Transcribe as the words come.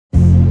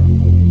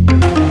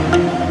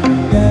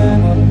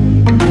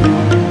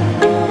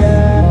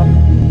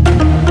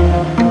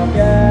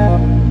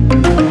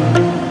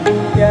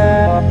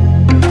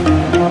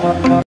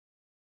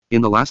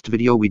In the last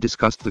video we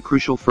discussed the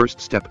crucial first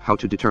step, how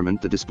to determine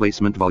the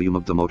displacement volume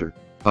of the motor.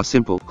 A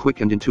simple,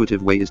 quick and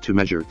intuitive way is to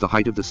measure the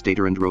height of the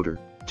stator and rotor.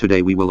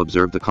 Today we will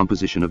observe the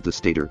composition of the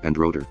stator and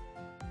rotor.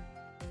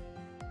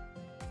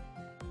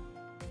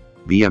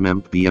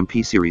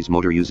 BMP series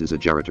motor uses a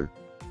gyrator.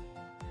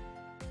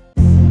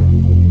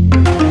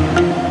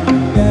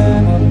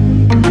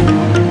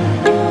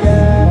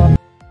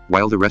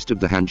 While the rest of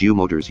the HANJIU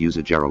motors use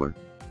a gyrolar.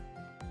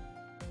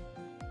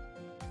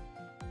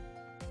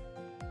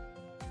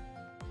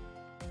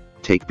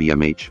 Take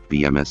BMH,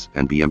 BMS,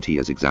 and BMT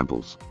as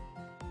examples.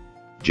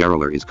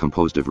 Gyrolar is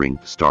composed of ring,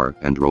 star,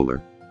 and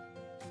roller.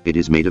 It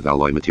is made of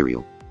alloy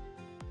material.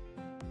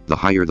 The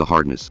higher the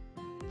hardness,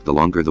 the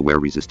longer the wear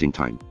resisting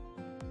time.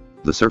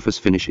 The surface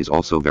finish is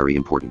also very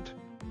important.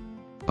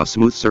 A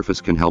smooth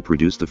surface can help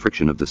reduce the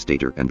friction of the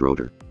stator and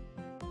rotor.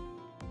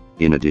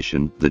 In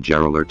addition, the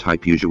gyrolar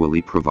type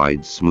usually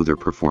provides smoother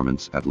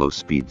performance at low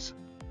speeds.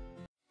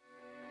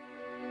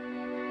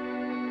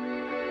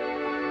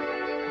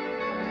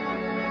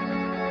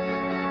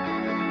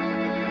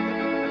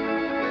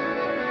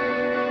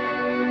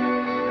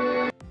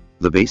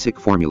 The basic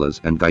formulas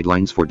and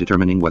guidelines for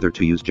determining whether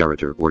to use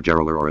gyrator or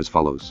gyrolar are as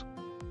follows.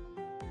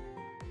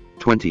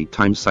 20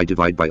 times psi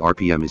divided by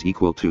RPM is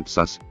equal to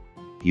sus.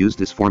 Use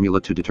this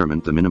formula to determine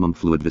the minimum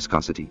fluid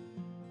viscosity.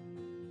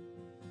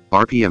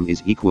 RPM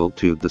is equal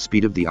to the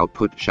speed of the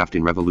output shaft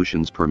in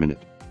revolutions per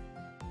minute.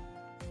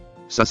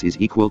 Sus is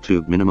equal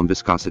to minimum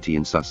viscosity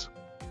in sus.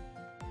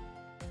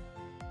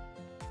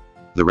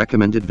 The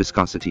recommended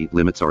viscosity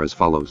limits are as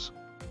follows.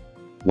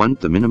 1.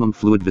 The minimum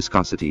fluid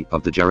viscosity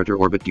of the gyrator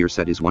orbit gear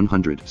set is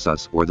 100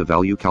 sus, or the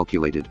value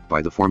calculated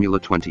by the formula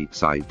 20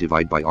 psi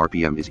divided by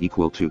RPM is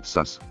equal to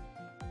sus.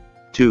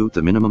 2.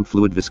 The minimum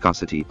fluid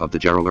viscosity of the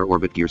gyrolar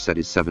orbit gear set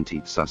is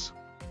 70 sus.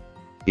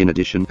 In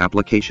addition,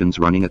 applications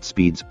running at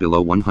speeds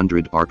below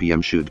 100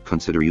 RPM should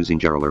consider using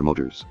gyrolar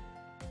motors.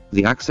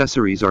 The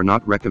accessories are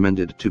not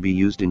recommended to be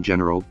used in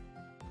general.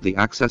 The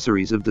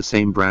accessories of the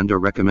same brand are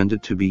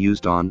recommended to be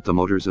used on the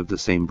motors of the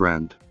same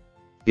brand.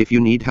 If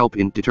you need help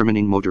in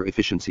determining motor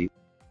efficiency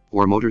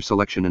or motor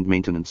selection and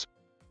maintenance,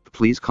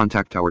 please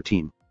contact our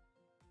team.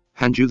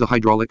 HANJIU the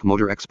hydraulic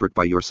motor expert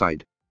by your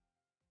side.